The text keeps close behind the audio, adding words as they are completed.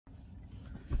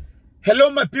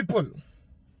Hello, my people.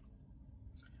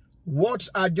 Words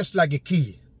are just like a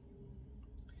key.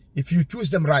 If you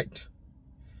choose them right,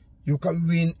 you can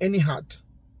win any heart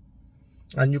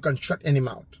and you can shut any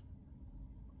mouth.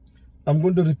 I'm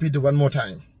going to repeat it one more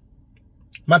time.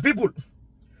 My people,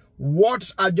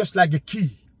 words are just like a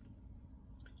key.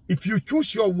 If you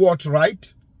choose your words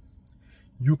right,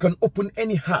 you can open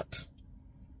any heart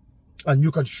and you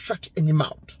can shut any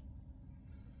mouth.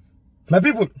 My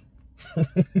people,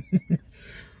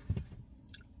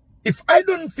 if I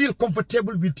don't feel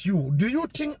comfortable with you, do you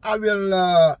think I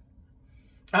will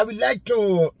like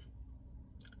to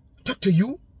talk to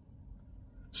you?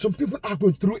 Some people are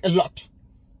going through a lot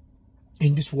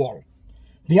in this world.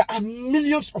 There are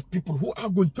millions of people who are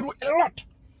going through a lot,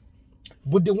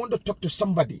 but they want to talk to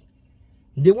somebody.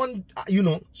 They want,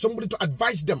 somebody to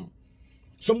advise them,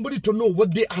 somebody to know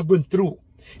what they are going through.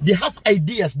 They have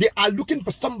ideas. They are looking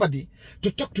for somebody to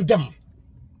talk to them.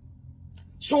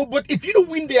 So, but if you don't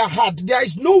win their heart, there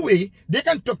is no way they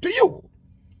can talk to you.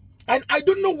 And I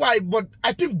don't know why, but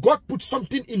I think God put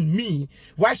something in me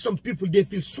why some people, they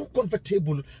feel so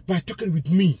comfortable by talking with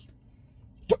me,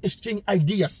 to exchange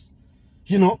ideas,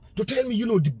 to tell me,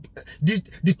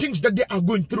 the things that they are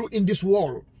going through in this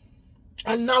world.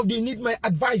 And now they need my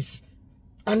advice.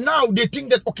 And now they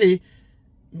think that, okay,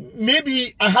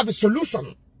 maybe I have a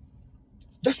solution.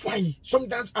 That's why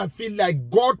sometimes I feel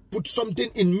like God put something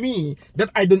in me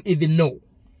that I don't even know.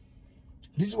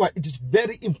 This is why it is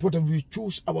very important we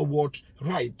choose our words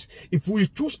right. If we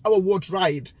choose our words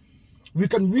right, we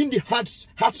can win the hearts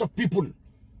of people.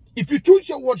 If you choose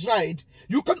your words right,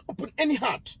 you can open any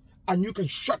heart and you can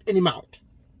shut any mouth.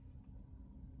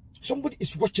 Somebody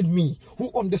is watching me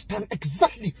who understands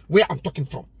exactly where I'm talking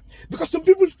from. Because some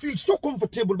people feel so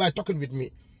comfortable by talking with me.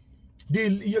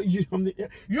 And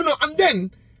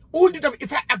then all the time,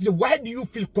 if I ask them, why do you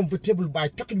feel comfortable by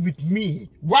talking with me?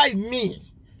 Why me?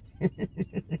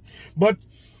 But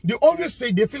they always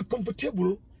say they feel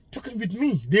comfortable talking with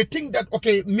me. They think that,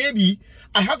 okay, maybe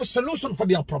I have a solution for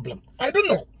their problem. I don't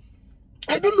know.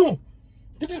 I don't know.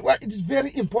 This is why it is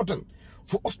very important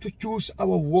for us to choose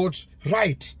our words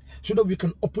right so that we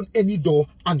can open any door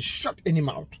and shut any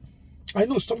mouth. I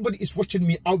know somebody is watching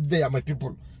me out there, my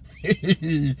people.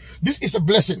 This is a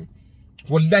blessing.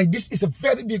 Well, this is a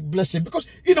very big blessing because,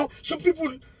 some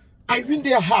people, I win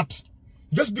their heart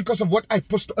just because of what I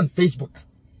post on Facebook.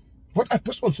 What I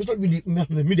post on social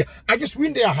media. I just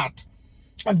win their heart.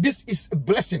 And this is a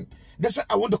blessing. That's why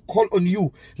I want to call on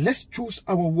you. Let's choose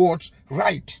our words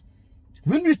right.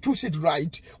 When we choose it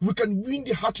right, we can win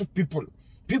the hearts of people.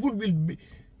 People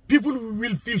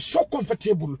will feel so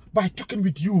comfortable by talking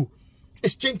with you,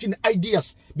 exchanging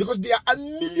ideas, because there are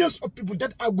millions of people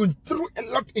that are going through a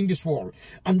lot in this world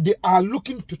and they are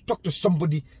looking to talk to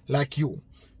somebody like you.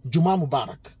 Juma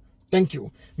Mubarak. Thank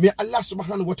you. May Allah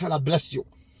subhanahu wa ta'ala bless you.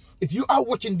 If you are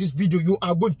watching this video, you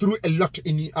are going through a lot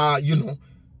in you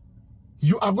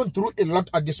are going through a lot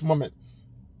at this moment.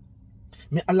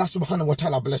 May Allah subhanahu wa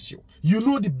ta'ala bless you. You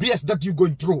know the BS that you're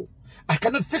going through. I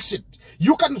cannot fix it.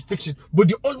 You cannot fix it. But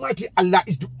the Almighty Allah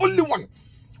is the only one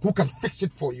who can fix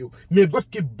it for you. May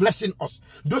God keep blessing us.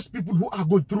 Those people who are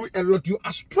going through a lot, you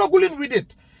are struggling with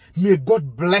it. May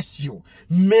God bless you.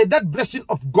 May that blessing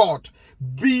of God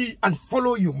be and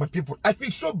follow you, my people. I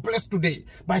feel so blessed today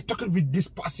by talking with this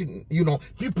person,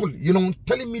 people,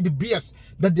 telling me the BS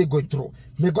that they're going through.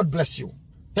 May God bless you.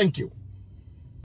 Thank you.